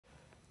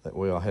That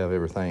way I'll have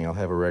everything, I'll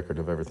have a record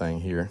of everything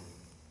here.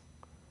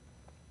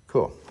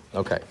 Cool,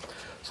 okay.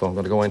 So I'm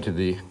gonna go into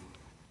the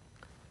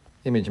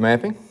image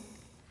mapping.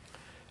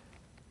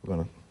 We're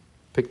gonna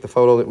pick the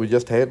photo that we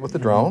just had with the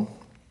drone.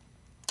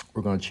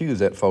 We're gonna choose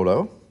that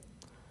photo.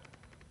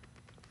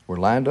 We're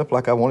lined up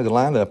like I wanted to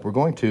line up. We're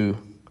going to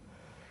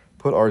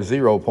put our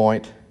 0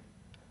 point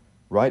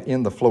right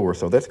in the floor.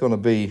 So that's gonna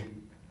be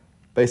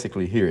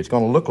basically here. It's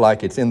gonna look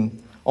like it's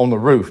on the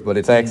roof, but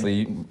it's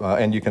actually,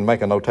 and you can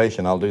make a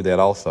notation, I'll do that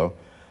also.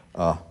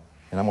 And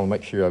I'm gonna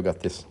make sure I've got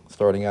this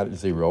starting out at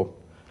 0.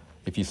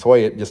 If you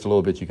sway it just a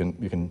little bit, you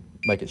can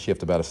make it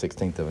shift about a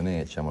 1/16 of an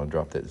inch. I'm gonna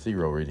drop that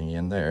 0 reading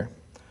in there.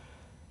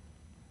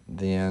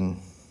 Then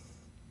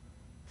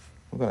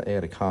I'm gonna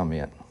add a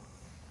comment.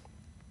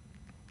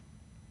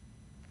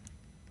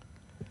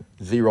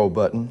 0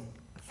 button,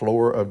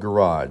 floor of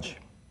garage,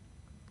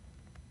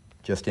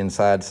 just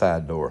inside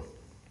side door.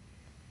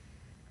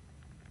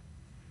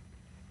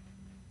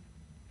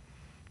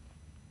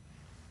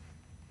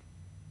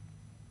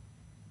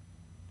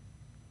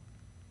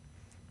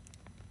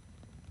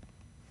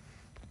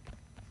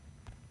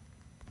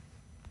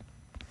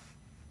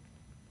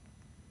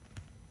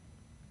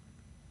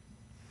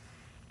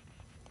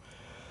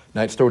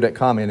 Now, it stored that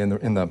comment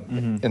in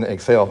the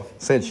Excel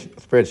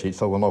spreadsheet,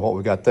 so we'll know what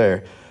we got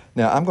there.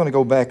 Now, I'm going to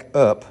go back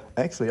up.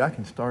 Actually, I'll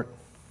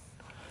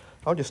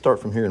just start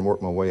from here and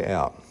work my way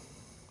out.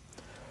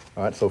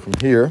 All right, so from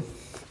here,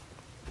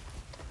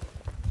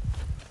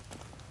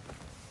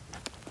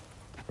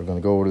 we're going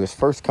to go over to this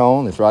first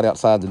cone. It's right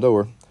outside the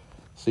door.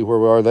 See where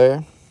we are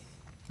there?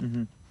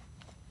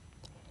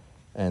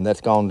 And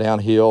that's gone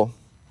downhill,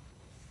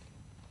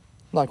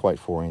 not quite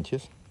 4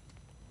 inches.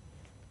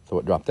 So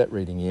it dropped that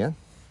reading in.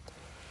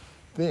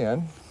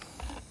 Then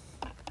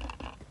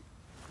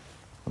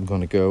I'm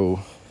going to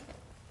go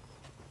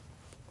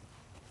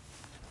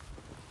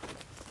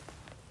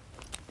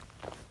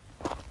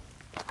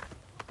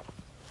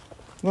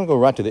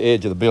right to the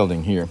edge of the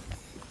building here.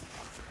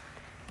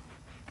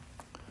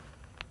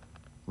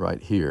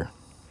 Right here.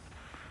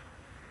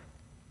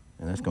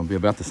 And that's going to be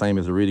about the same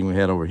as the reading we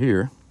had over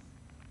here.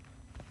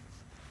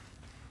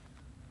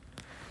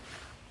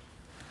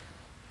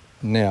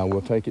 Now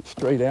we'll take it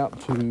straight out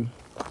to,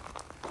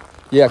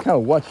 yeah, kind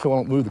of watch so I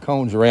don't move the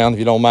cones around if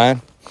you don't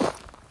mind.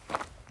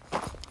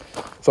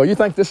 So you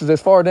think this is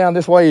as far down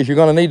this way as you're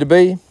going to need to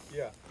be?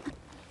 Yeah.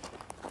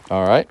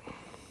 All right.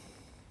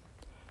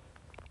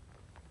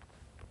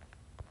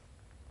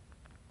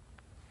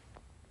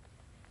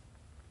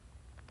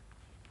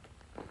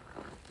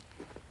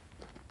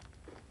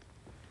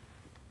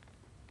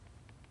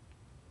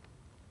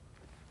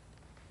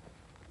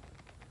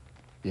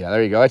 Yeah,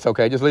 there you go. It's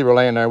okay. Just leave her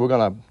laying there.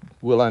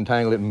 We'll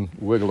untangle it and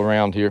wiggle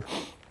around here.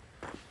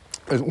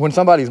 When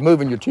somebody's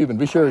moving your tubing,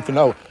 be sure to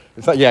know.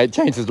 Yeah, it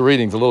changes the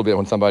readings a little bit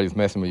when somebody's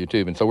messing with your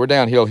tubing. So we're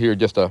downhill here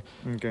just a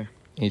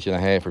inch and a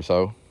half or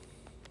so.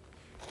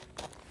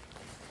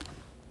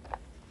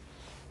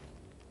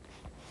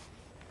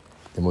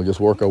 Then we'll just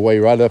work our way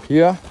right up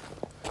here.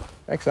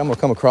 Actually, I'm gonna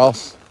come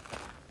across.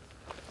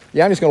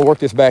 Yeah, I'm just gonna work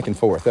this back and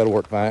forth. That'll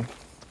work fine.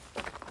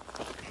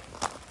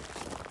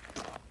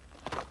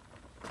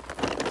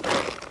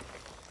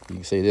 You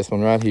can see this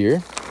one right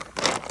here.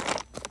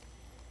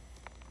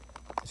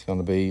 It's going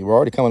to be, we're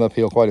already coming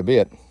uphill quite a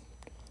bit,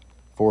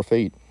 4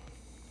 feet.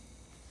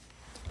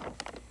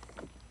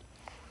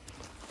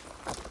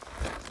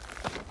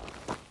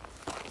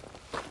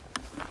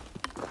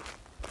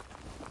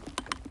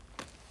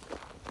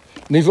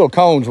 And these little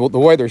cones, the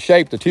way they're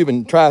shaped, the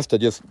tubing tries to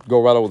just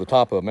go right over the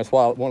top of them. That's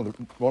why one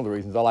of the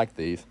reasons I like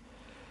these.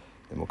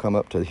 Then we'll come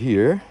up to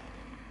here.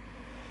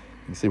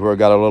 You can see where I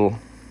got a little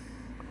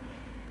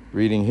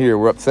reading here.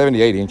 We're up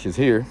 78 inches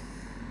here.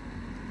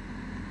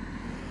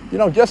 You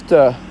know, just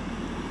to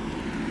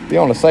be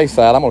on the safe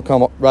side, I'm going to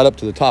come right up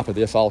to the top of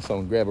this also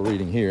and grab a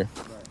reading here.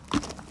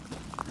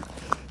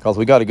 Because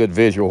we got a good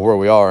visual where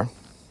we are.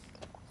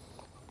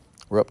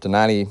 We're up to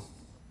 90,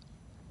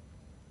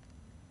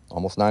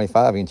 almost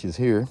 95 inches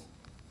here.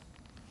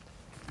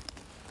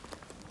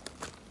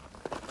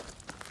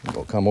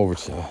 We'll come over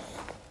to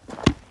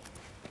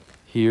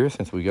here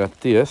since we got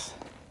this.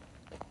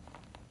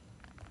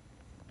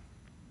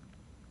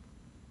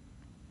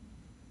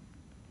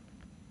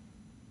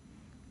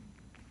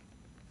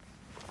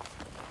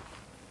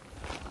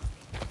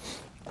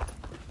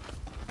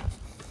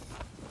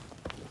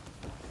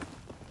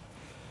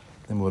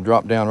 Then we'll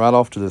drop down right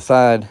off to the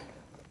side.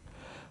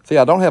 See,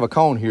 I don't have a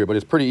cone here, but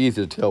it's pretty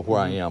easy to tell where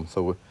I am.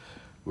 So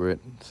we're at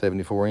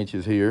 74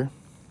 inches here.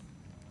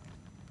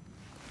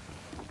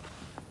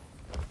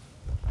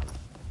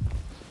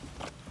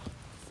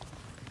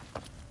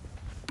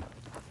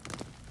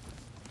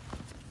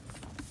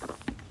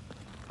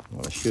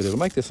 Well, it'll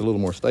make this a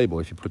little more stable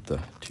if you put the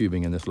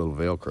tubing in this little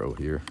Velcro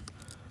here.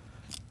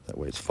 That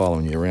way it's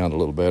following you around a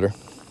little better.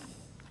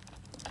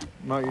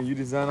 Mike, you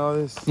design all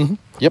this?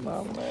 Yep.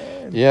 Oh,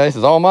 man. Yeah, this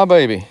is all my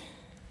baby.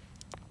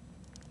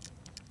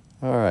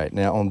 All right,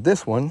 now on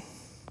this one,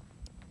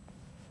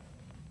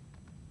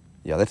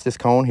 yeah, that's this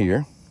cone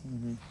here.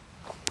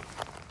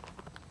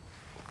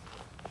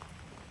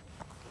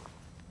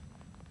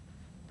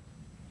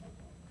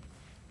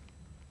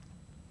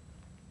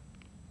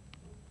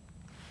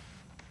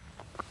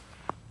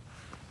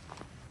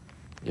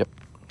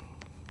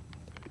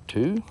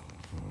 2.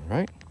 All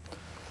right.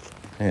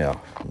 Now,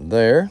 from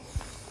there,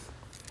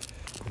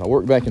 I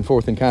work back and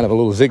forth in kind of a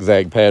little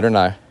zigzag pattern.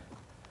 It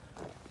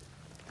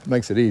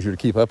makes it easier to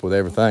keep up with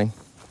everything.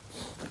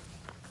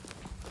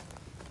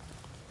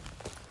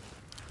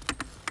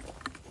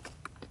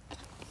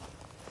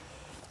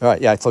 All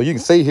right, yeah, so you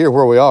can see here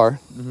where we are.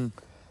 Mm-hmm.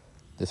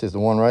 This is the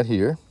one right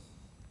here.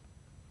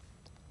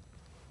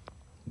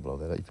 Blow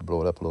that up. You can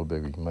blow it up a little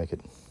bigger. You can make it.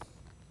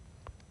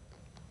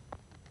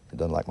 It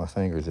doesn't like my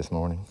fingers this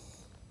morning.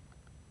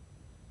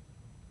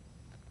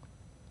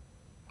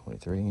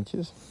 23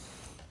 inches.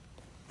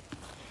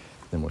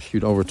 Then we'll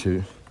shoot over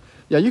to,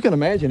 yeah, you can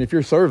imagine if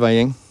you're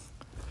surveying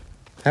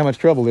how much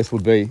trouble this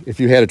would be if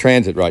you had a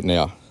transit right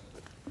now.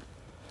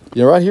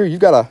 You know, right here, you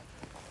got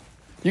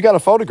a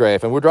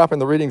photograph, and we're dropping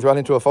the readings right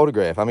into a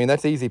photograph. I mean,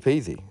 that's easy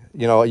peasy.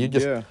 You know, you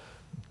just,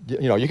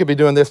 you know, you could be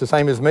doing this the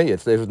same as me.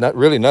 There's not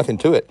really nothing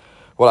to it.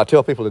 What I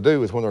tell people to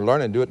do is when they're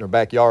learning, do it in their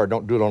backyard.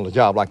 Don't do it on the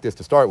job like this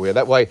to start with.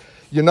 That way,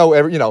 you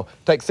know,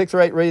 take 6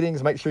 or 8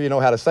 readings. Make sure you know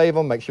how to save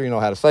them. Make sure you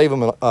know how to save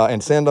them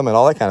and send them and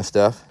all that kind of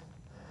stuff.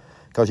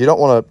 Because you don't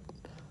want to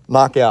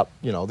knock out,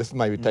 you know, this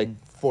maybe take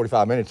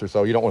 45 minutes or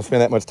so. You don't want to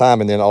spend that much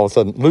time and then all of a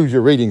sudden lose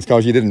your readings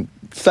because you didn't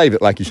save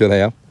it like you should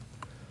have.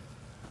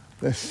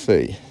 Let's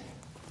see.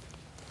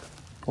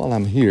 While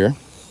I'm here,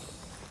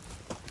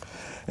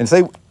 and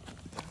see,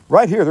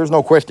 right here, there's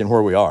no question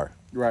where we are.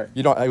 Right.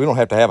 We don't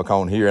have to have a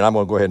cone here, and I'm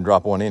going to go ahead and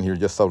drop one in here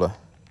just so to.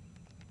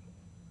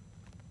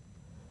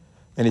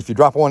 And if you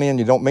drop one in,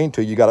 you don't mean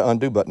to, you got an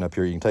undo button up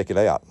here. You can take it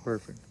out.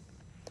 Perfect.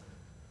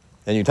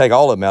 And you can take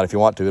all of them out if you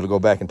want to. It'll go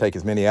back and take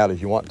as many out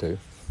as you want to.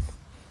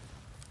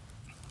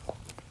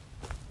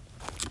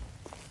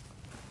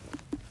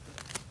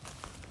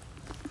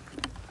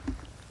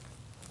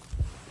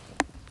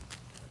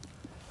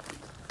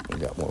 We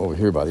got one over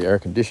here by the air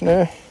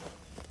conditioner.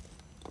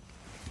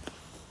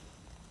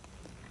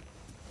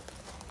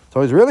 So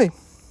there's really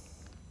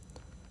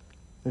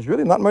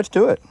not much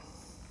to it.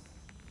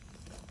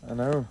 I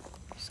know.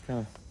 Just kind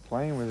of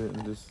playing with it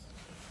and just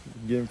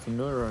getting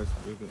familiarized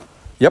with it.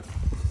 Yep.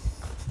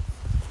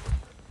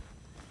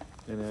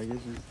 And I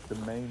guess just the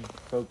main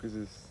focus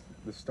is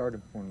the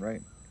starting point,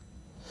 right?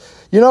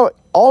 You know,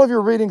 all of your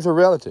readings are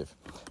relative.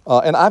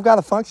 And I've got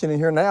a function in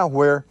here now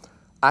where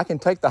I can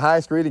take the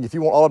highest reading. If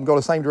you want all of them to go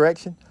the same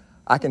direction,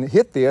 I can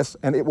hit this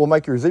and it will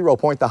make your 0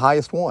 point the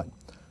highest one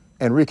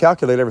and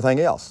recalculate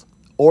everything else.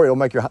 Or it'll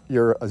make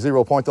your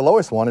 0 point the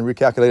lowest one and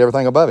recalculate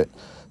everything above it.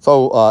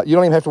 So you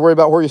don't even have to worry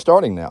about where you're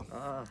starting now.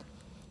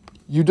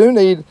 You do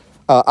need,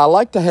 I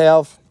like to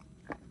have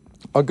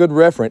a good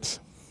reference,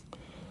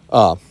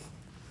 like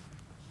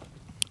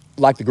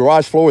the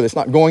garage floor that's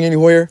not going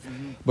anywhere,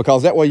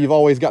 because that way you've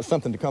always got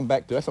something to come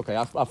back to. That's okay,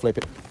 I'll flip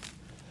it.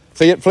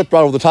 See, it flipped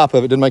right over the top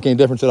of it, didn't make any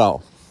difference at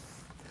all.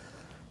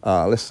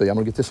 Let's see, I'm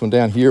gonna get this one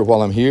down here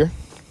while I'm here.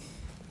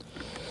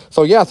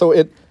 So yeah,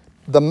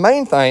 the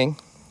main thing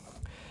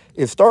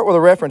is start with a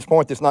reference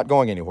point that's not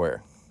going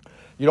anywhere.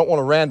 You don't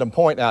want a random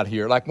point out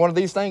here. Like one of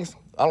these things,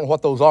 I don't know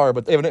what those are,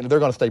 but evidently they're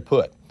gonna stay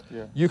put.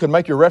 Yeah. You can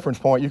make your reference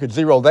point, you could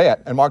 0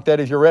 that and mark that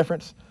as your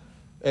reference,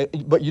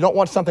 but you don't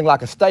want something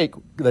like a stake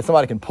that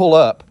somebody can pull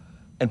up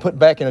and put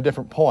back in a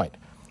different point.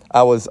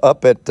 I was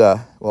up at,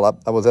 I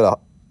was at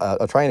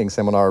a training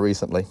seminar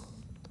recently,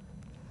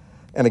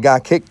 and a guy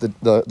kicked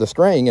the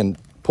string and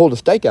pulled a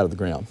stake out of the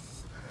ground.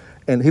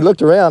 And he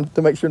looked around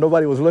to make sure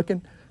nobody was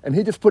looking, and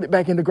he just put it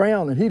back in the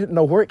ground, and he didn't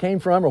know where it came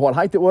from or what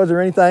height it was or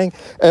anything.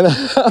 And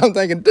I'm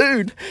thinking,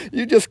 dude,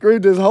 you just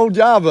screwed this whole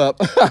job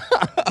up.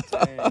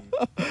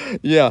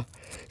 Yeah.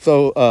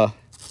 So,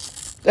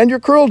 and your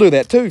crew will do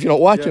that too if you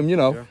don't watch them, you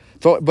know. Yeah.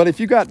 So, but if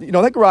you got, you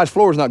know, that garage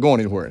floor is not going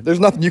anywhere. There's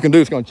nothing you can do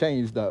that's going to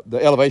change the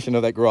elevation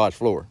of that garage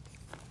floor.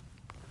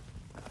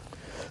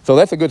 So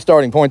that's a good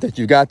starting point that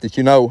you got that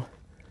you know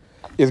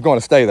is going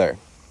to stay there.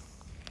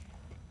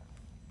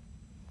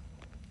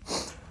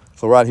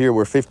 So right here,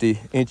 we're 50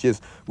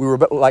 inches. We were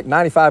like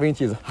 95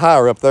 inches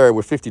higher up there.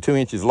 We're 52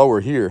 inches lower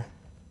here.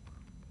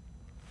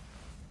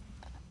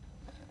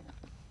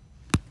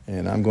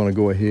 And I'm going to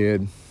go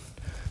ahead.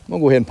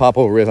 And pop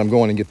over as I'm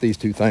going and get these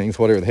two things,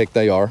 whatever the heck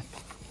they are.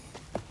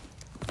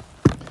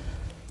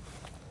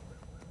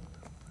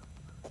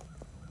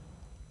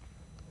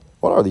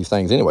 What are these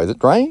things anyway? Is it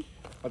drain?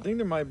 I think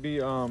there might be,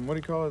 what do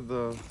you call it,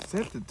 the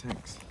septic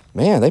tanks.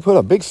 Man, they put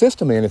a big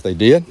system in if they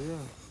did. Yeah.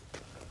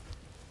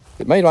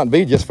 It may not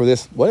be just for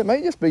this. Well, it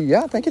may just be,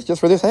 yeah, I think it's just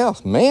for this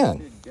house.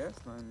 Man. Gas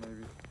line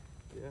maybe.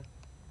 Yeah.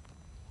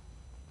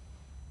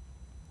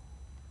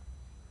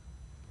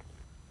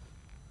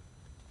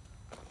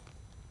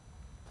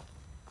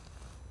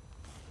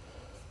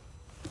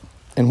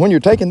 And when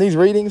you're taking these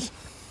readings,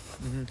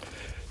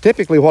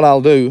 typically what I'll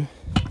do,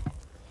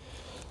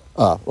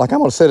 like I'm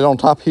going to set it on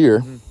top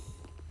here,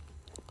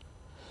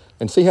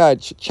 and see how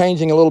it's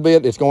changing a little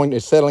bit. It's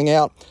settling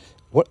out.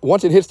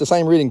 Once it hits the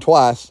same reading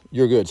twice,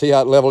 you're good. See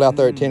how it leveled out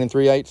there at 10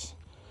 3/8?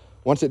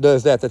 Once it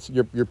does that,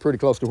 you're pretty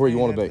close to where you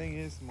want to be. That thing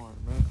is smart,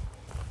 man.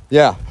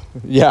 Yeah,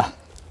 yeah.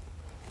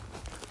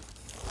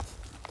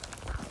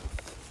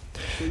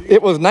 So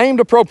It was named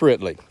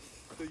appropriately.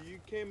 So you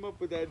came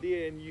up with the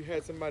idea and you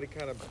had somebody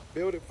kind of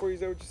build it for you? Is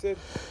that what you said?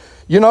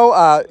 You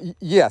know,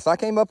 yes, I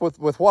came up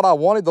with what I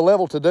wanted the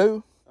level to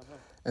do,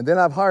 and then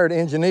I've hired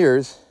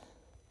engineers,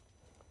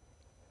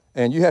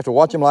 and you have to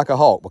watch them like a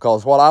hawk,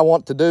 because what I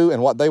want to do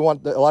and what they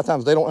want, a lot of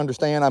times they don't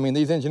understand. I mean,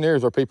 these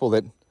engineers are people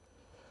that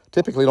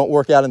typically don't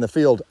work out in the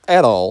field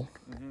at all,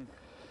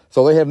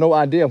 so they have no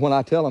idea when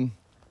I tell them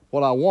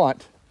what I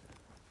want.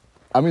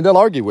 I mean, they'll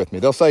argue with me.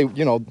 They'll say,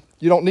 you know,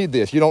 you don't need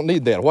this, you don't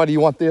need that. Why do you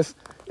want this?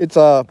 It's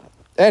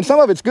and some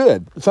of it's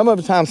good. Some of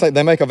the times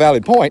they make a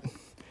valid point.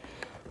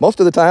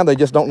 Most of the time, they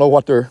just don't know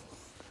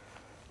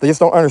they just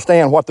don't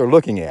understand what they're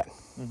looking at.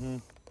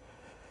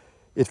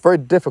 It's very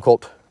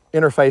difficult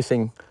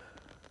interfacing,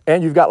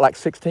 and you've got like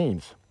 6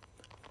 teams.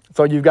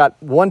 So you've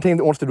got one team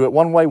that wants to do it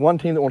one way, one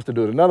team that wants to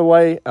do it another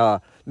way.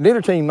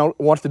 Neither team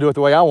wants to do it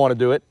the way I want to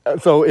do it.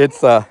 So it's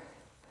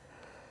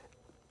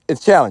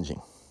challenging.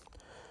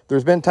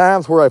 There's been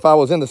times where if I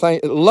was in the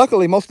same,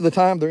 luckily most of the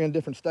time they're in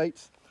different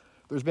states.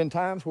 There's been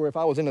times where if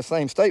I was in the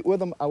same state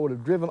with them, I would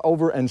have driven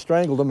over and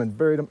strangled them and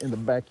buried them in the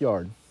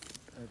backyard.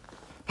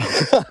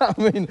 I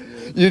mean,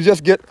 you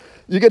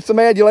get so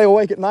mad you lay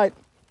awake at night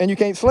and you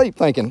can't sleep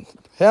thinking,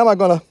 how am I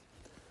going to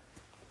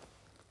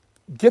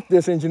get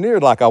this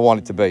engineered like I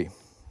want it to be?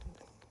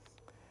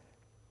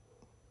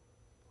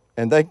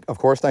 And they, of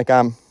course, think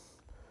I'm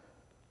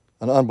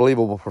an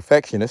unbelievable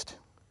perfectionist,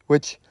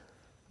 which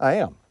I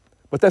am.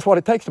 But that's what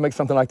it takes to make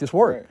something like this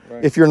work.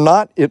 Right. If you're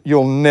not,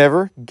 you'll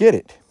never get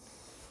it.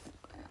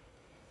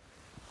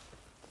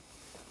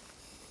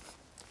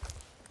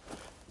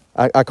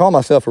 I call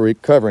myself a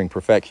recovering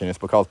perfectionist,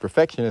 because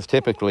perfectionists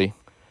typically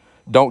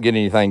don't get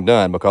anything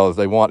done because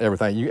they want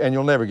everything, and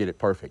you'll never get it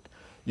perfect.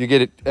 You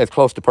get it as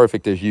close to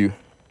perfect as you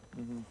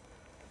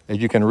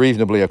can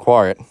reasonably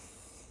acquire it.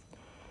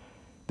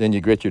 Then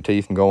you grit your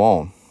teeth and go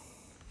on.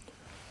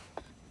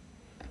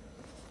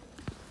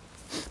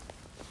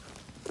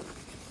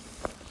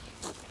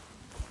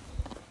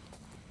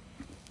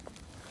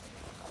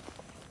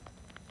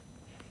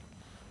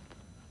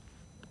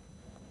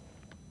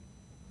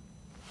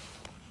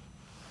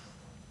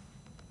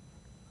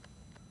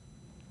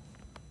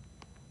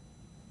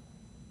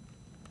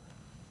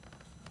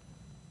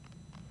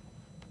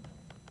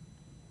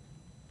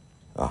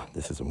 Ah,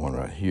 this is the one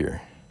right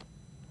here.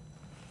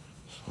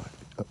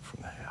 Slightly up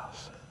from the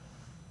house.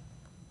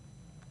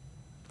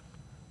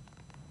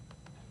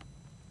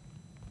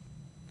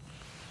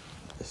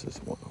 This is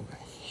one over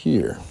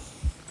here.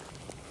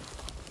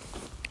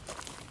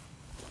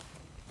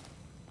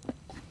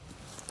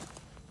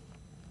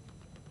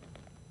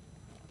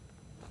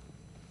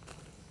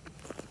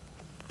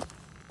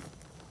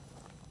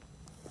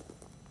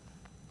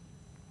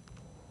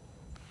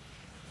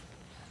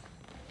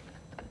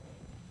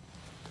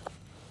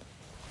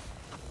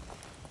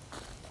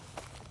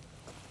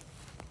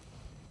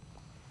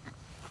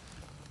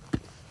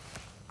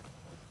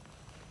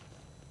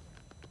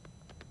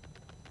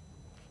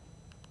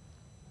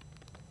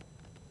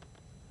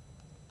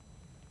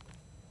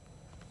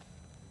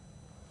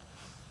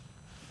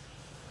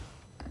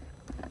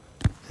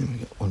 And we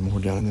got one more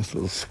down in this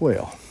little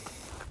swell.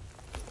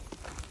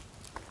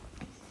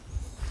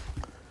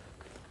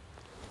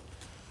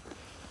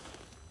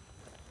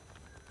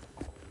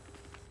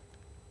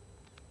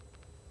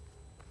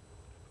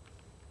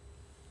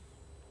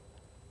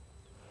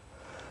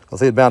 I'll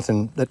see it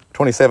bouncing at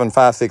 27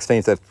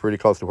 5/16. That's pretty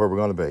close to where we're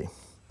going to be.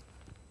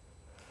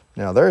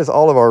 Now there's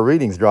all of our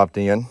readings dropped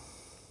in.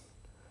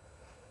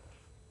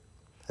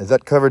 Has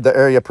that covered the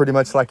area pretty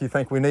much like you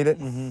think we need it?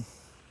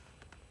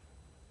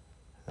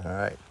 All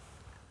right.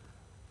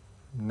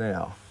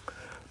 Now,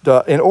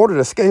 in order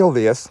to scale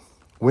this,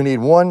 we need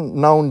one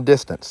known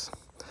distance.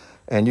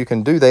 And you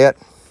can do that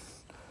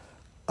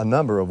a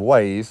number of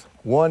ways.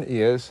 One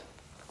is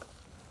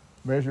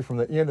measure from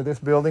the end of this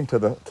building to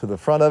the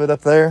front of it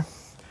up there.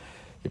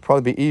 It'd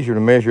probably be easier to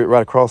measure it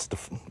right across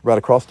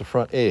the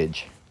front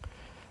edge.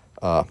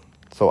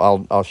 So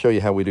I'll show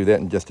you how we do that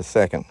in just a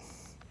second.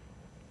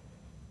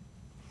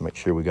 Make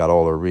sure we got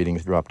all our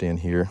readings dropped in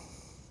here.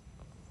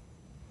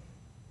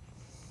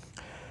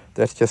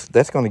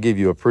 That's going to give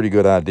you a pretty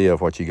good idea of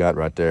what you got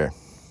right there.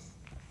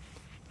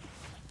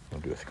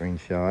 I'll do a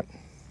screenshot.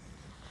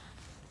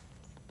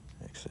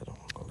 Exit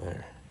on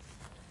there.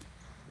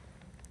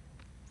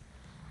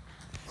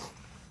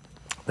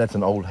 That's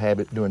an old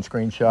habit, doing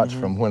screenshots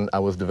from when I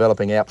was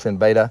developing apps in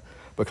beta,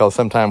 because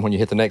sometimes when you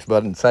hit the next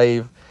button,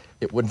 save,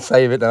 it wouldn't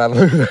save it, and I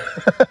lose it.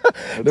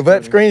 But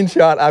that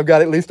screenshot, I've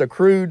got at least a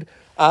crude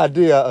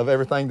idea of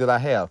everything that I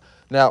have.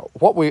 Now,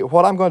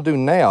 what I'm going to do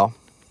now,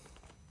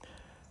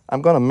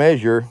 I'm going to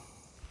measure.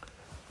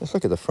 Let's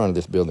look at the front of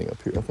this building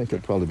up here. I think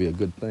it'd probably be a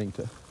good thing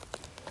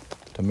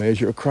to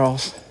measure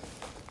across.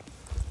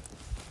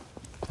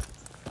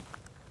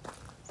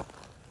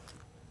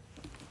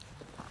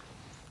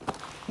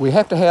 We've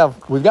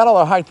got all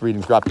our height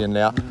readings dropped in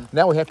now.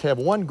 Now we have to have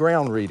one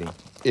ground reading.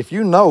 If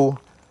you know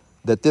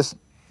that this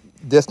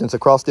distance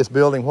across this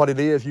building, what it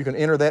is, you can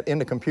enter that in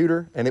the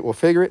computer and it will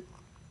figure it.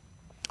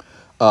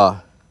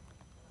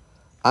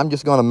 I'm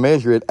just going to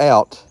measure it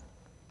out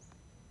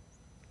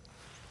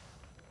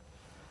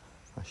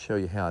I'll show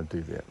you how I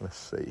do that. Let's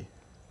see.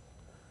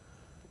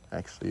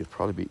 Actually, it'd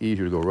probably be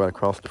easier to go right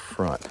across the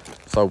front.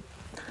 So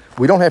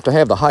we don't have to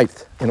have the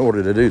height in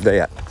order to do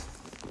that.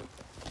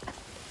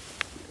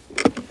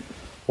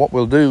 What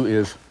we'll do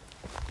is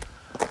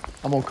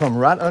I'm gonna come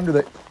right under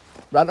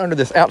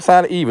this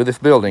outside eave of this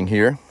building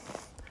here,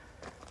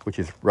 which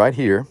is right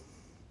here.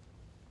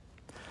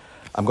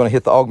 I'm gonna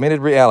hit the augmented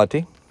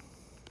reality,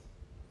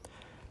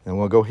 and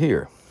we'll go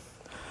here.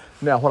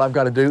 Now what I've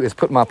got to do is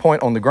put my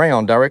point on the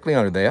ground directly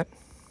under that.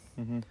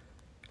 Mm-hmm.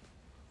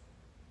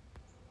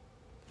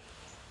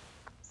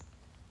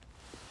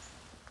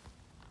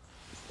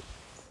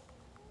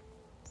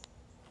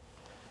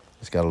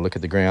 Just got to look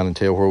at the ground and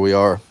tell where we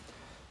are.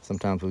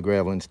 Sometimes with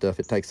gravel and stuff,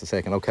 it takes a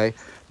second. Okay,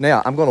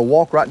 now I'm going to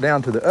walk right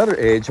down to the other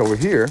edge over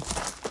here.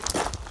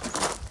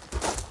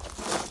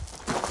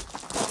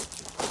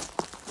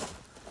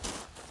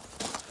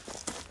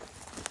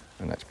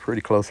 And that's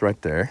pretty close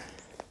right there.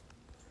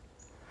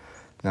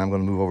 Now I'm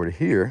going to move over to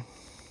here,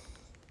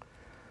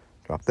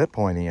 drop that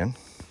point in,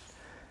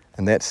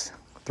 and that's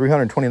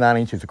 329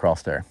 inches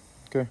across there.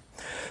 Okay.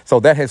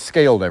 So that has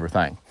scaled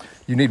everything.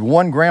 You need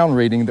one ground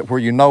reading that where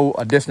you know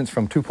a distance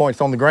from 2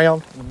 points on the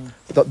ground.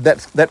 Mm-hmm.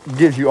 That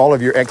gives you all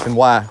of your X and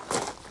Y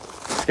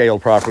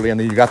scaled properly, and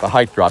then you got the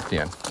height dropped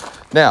in.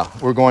 Now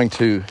we're going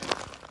to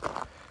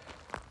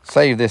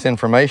save this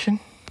information.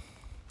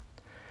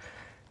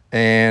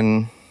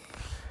 And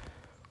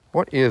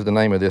what is the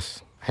name of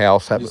this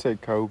house? You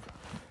said Cove.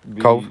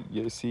 Cove?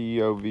 Yeah,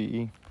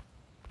 C-E-O-V-E.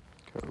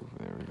 Cove,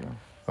 there we go.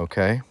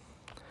 Okay.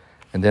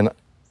 And then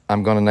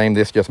I'm going to name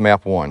this just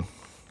map 1.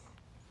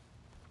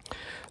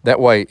 That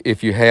way,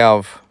 if you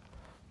have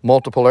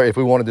multiple, if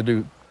we wanted to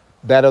do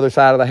that other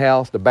side of the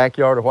house, the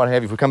backyard or what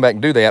have you, if we come back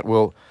and do that,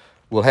 we'll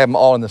have them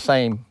all in the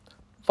same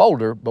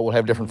folder, but we'll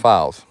have different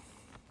files.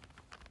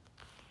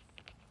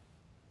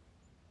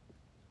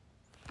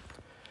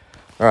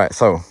 All right,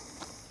 so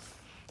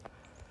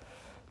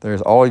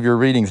there's all of your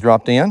readings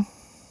dropped in.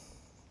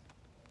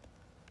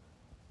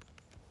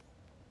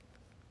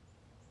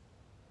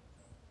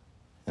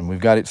 And we've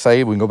got it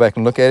saved. We can go back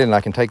and look at it, and I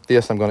can take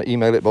this. I'm going to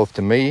email it both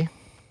to me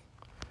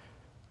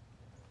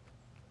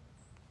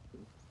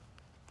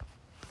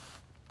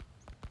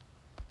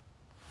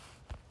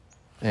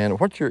and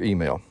what's your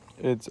email?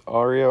 It's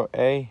Ariel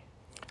A.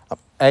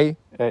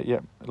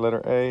 Yep,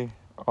 letter A,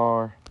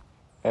 R,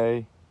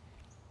 A,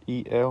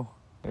 E, L.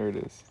 There it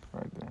is,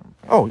 right there.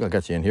 Oh, I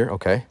got you in here.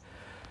 Okay.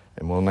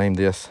 And we'll name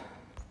this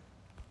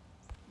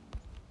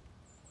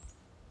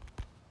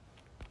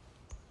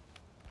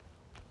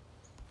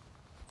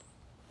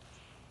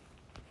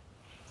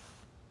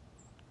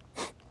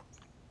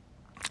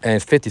and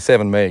it's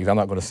 57 megs. I'm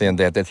not going to send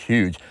that. That's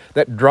huge.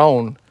 That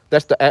drone,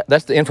 that's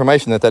the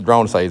information that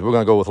drone saves. We're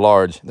going to go with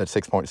large. That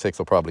 6.6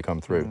 will probably come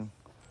through. Mm-hmm.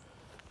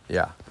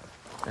 Yeah.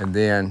 And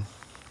then,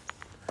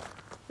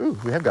 ooh,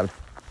 we have got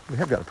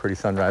a pretty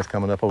sunrise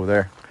coming up over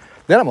there.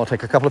 Then I'm going to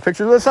take a couple of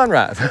pictures of the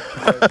sunrise.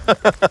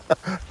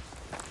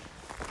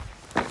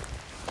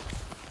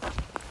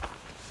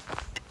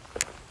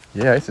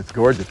 Yeah, it's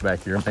gorgeous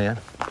back here, man.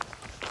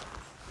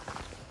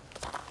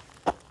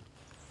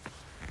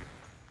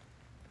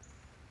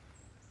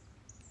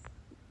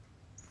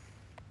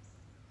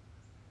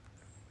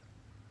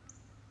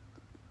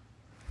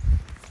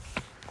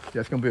 Yeah,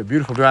 it's going to be a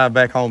beautiful drive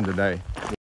back home today.